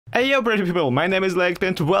Hey yo pretty people, my name is Strieks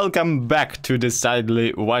and welcome back to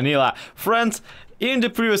Decidedly Vanilla. Friends, in the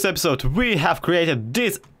previous episode we have created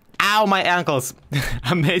this, ow my ankles,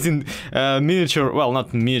 amazing miniature, well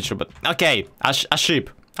not miniature but okay, a ship.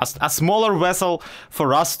 A smaller vessel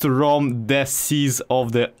for us to roam the seas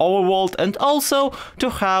of the overworld and also to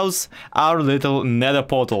house our little nether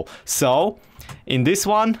portal. So, in this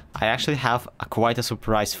one, I actually have quite a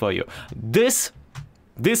surprise for you. This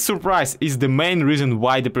surprise is the main reason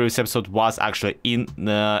why the previous episode was actually in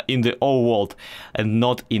the overworld and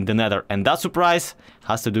not in the nether. And that surprise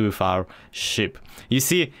has to do with our ship. You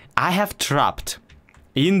see, I have trapped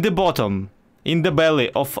in the bottom, in the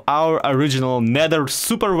belly of our original nether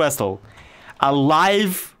super vessel, a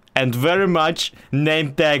live and very much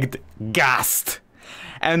name tagged Ghast.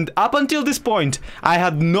 And up until this point, I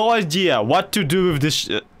had no idea what to do with this.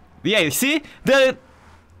 Yeah, see?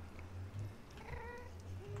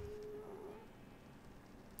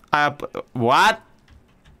 What?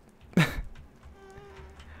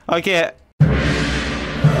 Okay.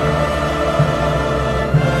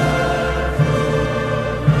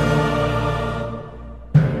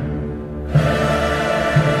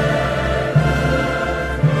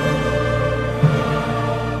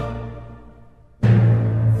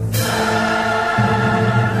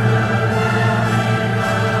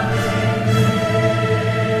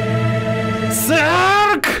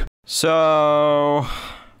 Sirhc! So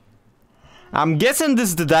I'm guessing this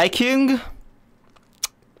is the Die King,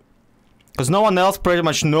 because no one else pretty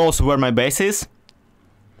much knows where my base is.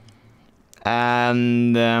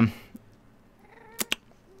 And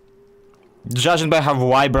judging by how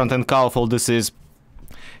vibrant and colorful this is,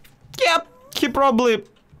 yep, he probably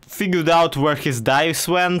figured out where his dice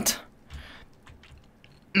went.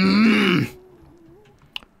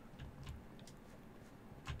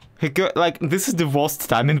 Like, this is the worst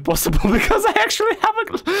timing possible because I actually have a...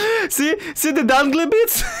 See the dangly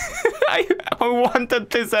bits? I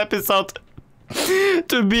wanted this episode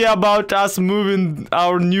to be about us moving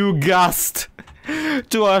our new Ghast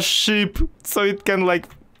to a ship so it can, like,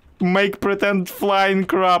 make pretend flying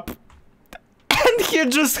crap. And he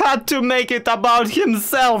just had to make it about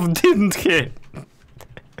himself, didn't he?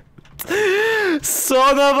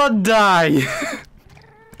 Son of a die.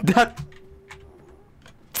 That...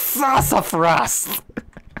 sassafras!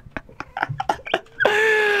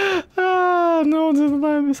 No, there's a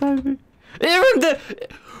man beside me. Even the...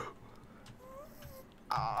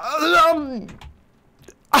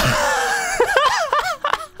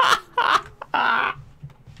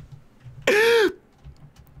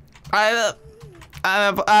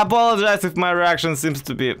 I apologize if my reaction seems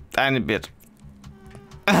to be a tiny bit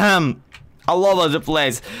all over the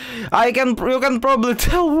place. You can probably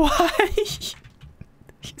tell why.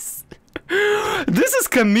 This is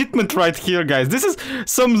commitment right here, guys. This is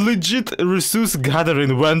some legit resource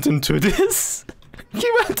gathering went into this. He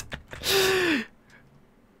went...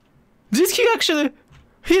 Did he actually...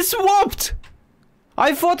 He swapped!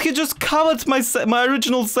 I thought he just covered my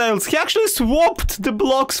original sails. He actually swapped the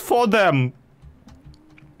blocks for them.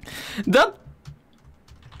 That...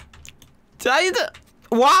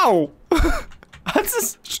 Wow!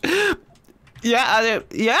 That's just... Yeah,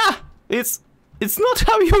 yeah! It's not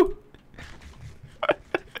how you...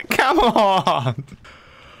 Come on!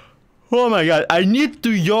 Oh my god, I need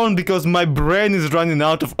to yawn because my brain is running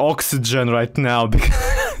out of oxygen right now.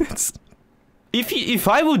 Because if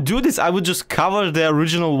I would do this, I would just cover the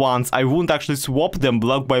original ones. I wouldn't actually swap them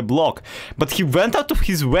block by block. But he went out of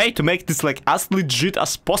his way to make this like as legit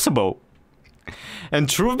as possible. And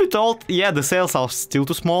truth be told, yeah, the sails are still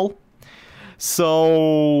too small.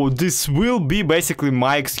 So this will be basically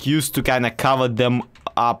my excuse to kind of cover them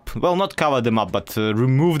up. Well, not cover them up, but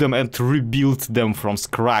remove them and rebuild them from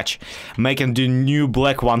scratch, making the new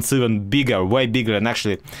black ones even bigger, way bigger, and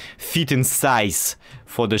actually fit in size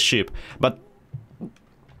for the ship. But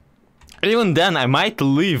even then, I might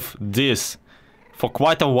leave this for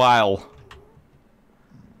quite a while,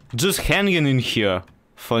 just hanging in here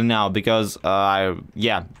for now, because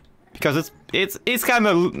yeah, because it kind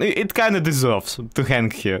of deserves to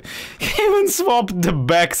hang here. He even swapped the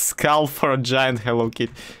back skull for a giant Hello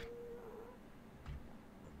Kitty.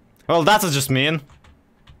 Well, that's just mean.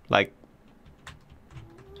 Like,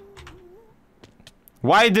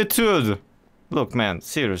 why the dude? Look, man,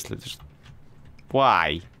 seriously, just...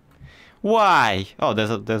 why? Why? Oh,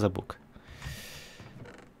 there's a book.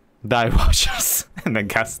 Die Watchers and a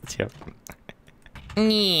Ghast here.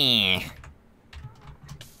 Yeah.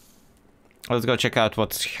 Let's go check out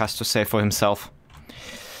what he has to say for himself.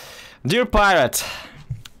 Dear pirate,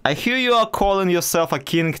 I hear you are calling yourself a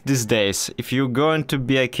king these days. If you're going to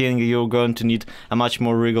be a king, you're going to need a much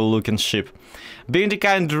more regal looking ship. Being the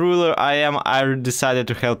kind ruler I am, I decided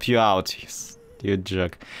to help you out. You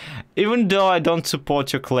jerk. Even though I don't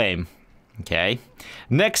support your claim. Okay.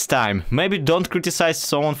 Next time, maybe don't criticize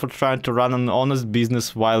someone for trying to run an honest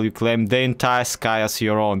business while you claim the entire sky as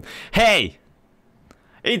your own. Hey!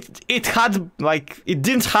 It had, like, it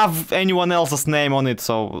didn't have anyone else's name on it,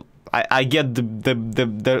 so I get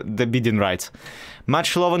the bidding rights.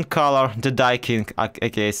 Much love and color, the Die King,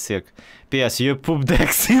 aka Sirhc. P.S. Your poop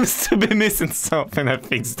deck seems to be missing something. I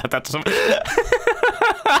fixed that.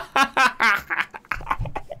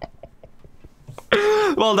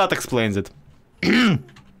 Well, that explains it.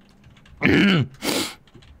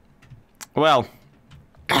 Well,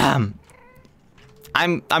 I'm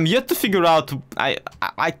yet to figure out.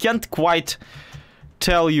 I can't quite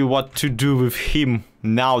tell you what to do with him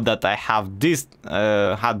now that I have this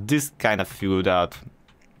had this kind of figured out.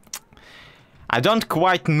 I don't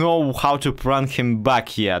quite know how to bring him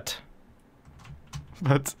back yet.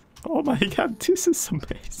 But oh my god, this is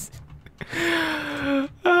amazing.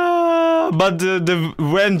 But the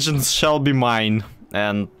vengeance shall be mine,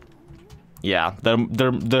 and yeah,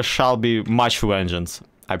 there shall be much vengeance.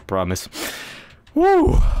 I promise.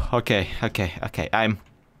 Woo. Okay.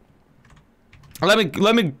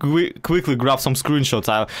 Let me quickly grab some screenshots.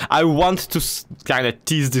 I want to kind of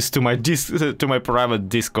tease this to my private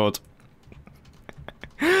Discord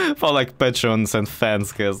for like patrons and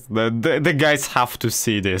fans, because the guys have to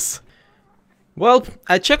see this. Well,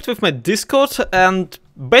 I checked with my Discord, and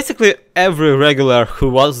basically every regular who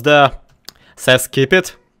was there says keep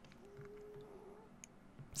it.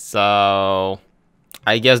 So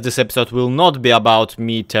I guess this episode will not be about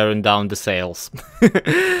me tearing down the sails.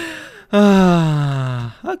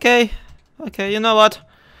 Okay, you know what?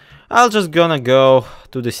 I'll just gonna go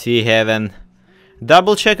to the Sea Haven,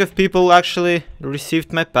 double check if people actually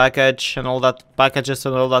received my package and all that packages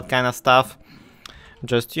and all that kind of stuff.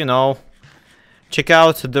 Just, you know, check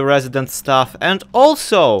out the resident stuff. And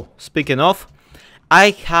also, speaking of,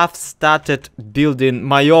 I have started building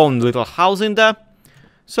my own little house in there.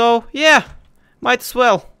 So yeah, might as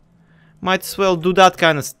well do that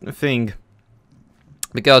kind of thing.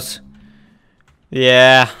 Because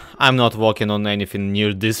yeah, I'm not working on anything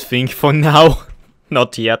near this thing for now.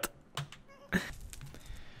 Not yet.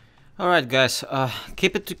 Alright guys,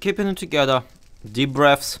 keeping it together. Deep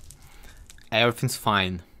breaths. Everything's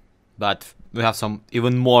fine. But we have some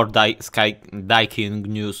even more Die King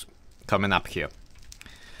news coming up here.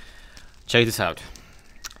 Check this out.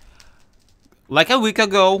 Like a week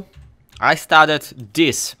ago, I started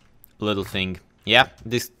this little thing. Yeah,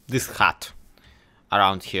 this hat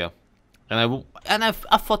around here. And I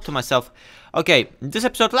thought to myself, okay, this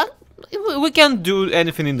episode, we can't do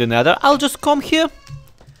anything in the Nether. I'll just come here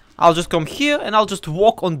and I'll just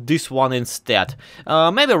walk on this one instead.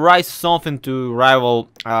 Maybe write something to rival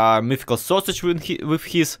Mythical Sausage with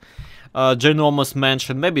his ginormous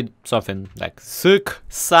mansion. Maybe something like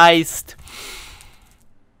Sirhc-sized.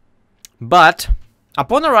 But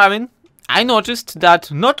upon arriving, I noticed that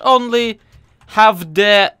not only have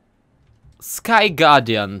the Sky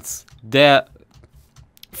Guardians, the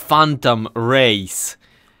phantom rays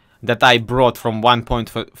that I brought from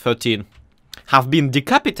 1.13, have been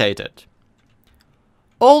decapitated.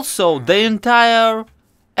 Also, the entire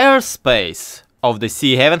airspace of the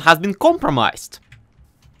Sea Haven has been compromised.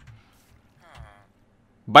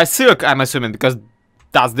 By Sirhc, I'm assuming, because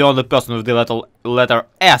that's the only person with the letter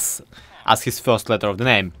S as his first letter of the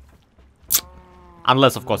name.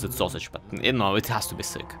 Unless, of course, it's Sausage, but you know, it has to be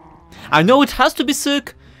Sirhc. I know it has to be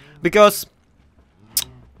Sirhc because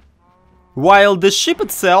while the ship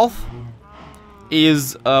itself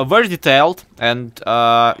is very detailed and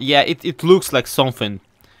yeah, it looks like something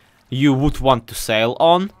you would want to sail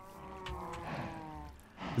on,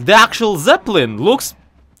 the actual Zeppelin looks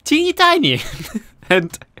teeny tiny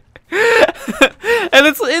and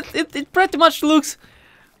it pretty much looks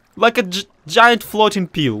like a giant floating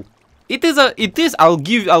peel. It is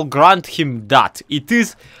I'll grant him that it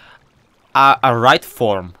is a right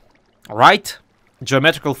form, right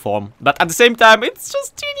geometrical form, but at the same time it's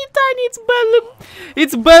just teeny tiny.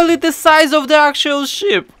 It's barely the size of the actual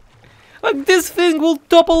ship. Like, this thing will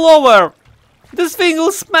topple over, this thing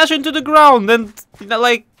will smash into the ground and, you know,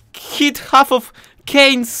 like, hit half of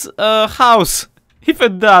Kane's house if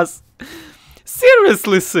it does.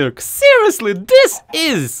 Seriously, Sirhc, seriously, this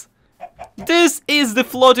is the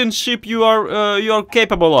floating ship you are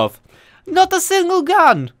capable of. Not a single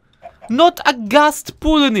gun, not a gust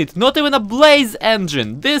pulling it, not even a blaze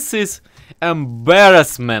engine. This is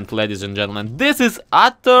embarrassment, ladies and gentlemen. This is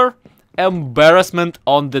utter embarrassment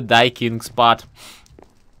on the Die King's part.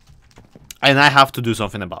 And I have to do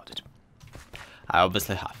something about it. I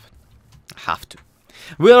obviously have to.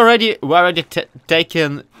 We already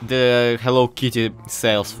taken the Hello Kitty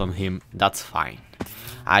sales from him. That's fine.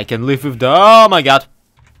 I can live with the... Oh my god!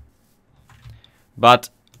 But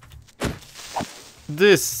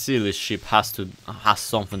this silly ship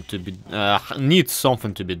needs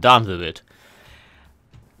something to be done with it.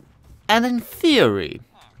 And in theory,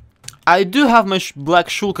 I do have my black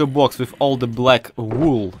shulker box with all the black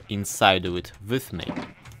wool inside of it with me.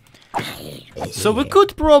 So we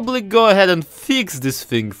could probably go ahead and fix this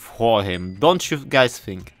thing for him, don't you guys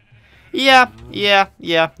think? Yeah.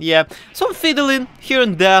 Some fiddling here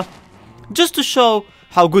and there, just to show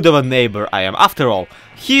how good of a neighbor I am. After all,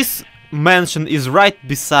 his mansion is right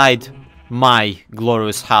beside my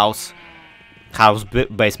glorious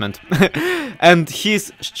basement, and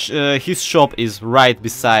his shop is right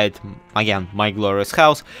beside, again, my glorious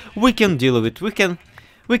house. We can deal with it.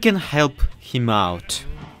 We can help him out.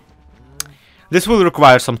 This will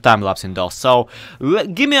require some time lapse indoors, so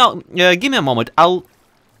give me a moment. I'll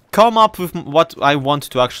come up with what I want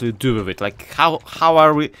to actually do with it. Like how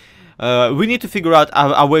are we? We need to figure out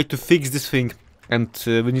a way to fix this thing, and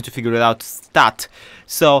we need to figure it out stat.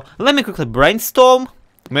 So let me quickly brainstorm,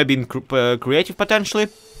 maybe in creative potentially,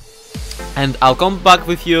 and I'll come back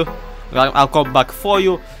with you. I'll come back for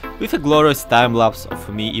you with a glorious time lapse of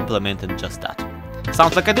me implementing just that.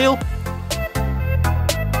 Sounds like a deal?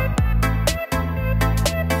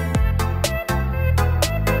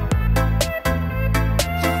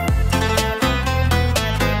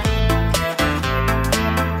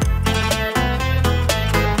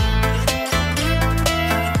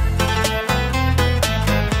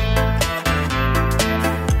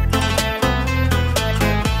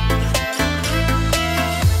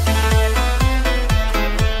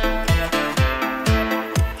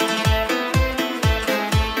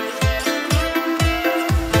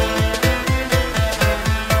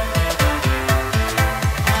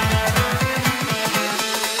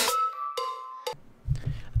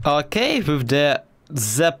 Okay, with the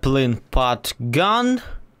Zeppelin part gone,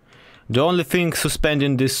 the only thing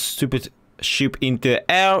suspending this stupid ship into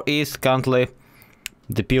the air is currently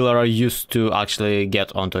the pillar I used to actually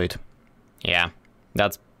get onto it. Yeah,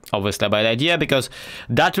 that's obviously a bad idea, because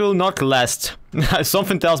that will not last.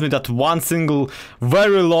 Something tells me that one single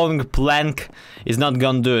very long plank is not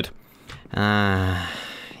gonna do it.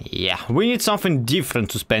 Yeah, we need something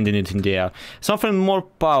different suspending it in the air. Something more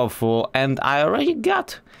powerful, and I already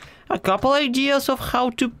got a couple ideas of how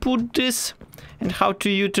to put this and how to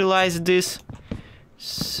utilize this.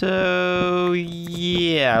 So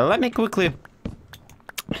yeah, let me quickly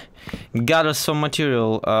gather some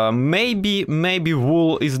material. Maybe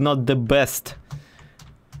wool is not the best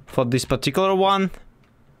for this particular one,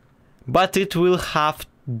 but it will have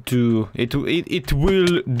to. It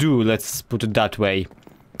will do. Let's put it that way.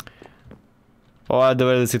 Or at the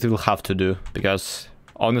very least, it will have to do, because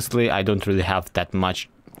honestly, I don't really have that much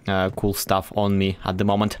cool stuff on me at the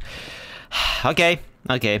moment. Okay.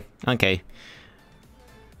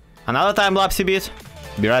 Another time lapse bit.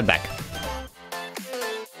 Be right back.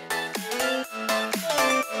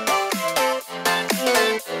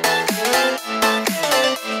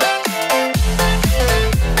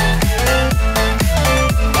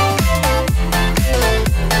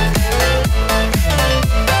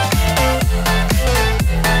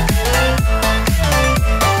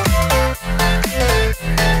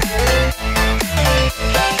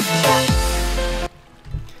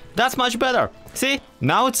 That's much better. See?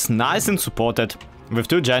 Now it's nice and supported with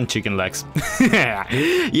two giant chicken legs.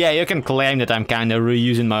 Yeah, you can claim that I'm kind of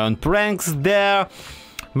reusing my own pranks there,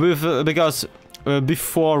 with because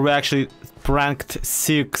before we actually pranked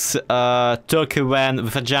Sirhc's turkey van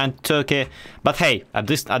with a giant turkey. But hey, at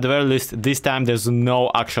the very least, this time there's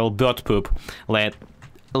no actual bird poop laying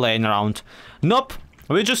around. Nope,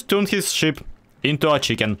 we just turned his ship into a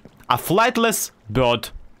chicken, a flightless bird,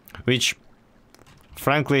 which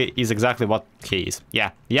frankly is exactly what he is. Yeah,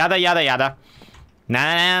 yada yada yada.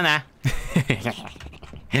 Nah.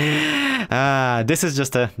 This is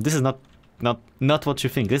just this is not what you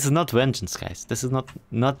think. This is not vengeance, guys. This is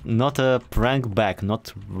not a prank back,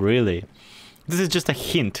 not really. This is just a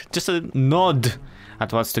hint, just a nod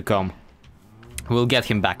at what's to come. We'll get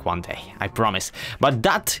him back one day, I promise. But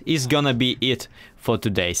that is gonna be it for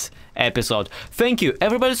today's episode. Thank you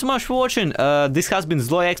everybody so much for watching. This has been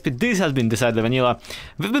ZloyXP, this has been Decidedly Vanilla.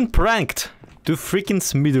 We've been pranked to freaking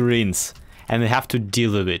smithereens, and we have to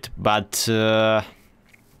deal with it. But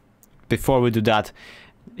before we do that,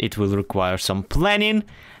 it will require some planning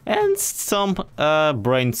and some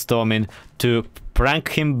brainstorming to prank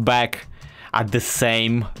him back at the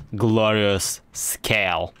same glorious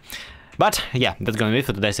scale. But yeah, that's gonna be it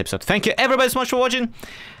for today's episode. Thank you everybody so much for watching.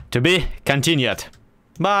 To be continued.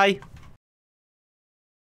 Bye.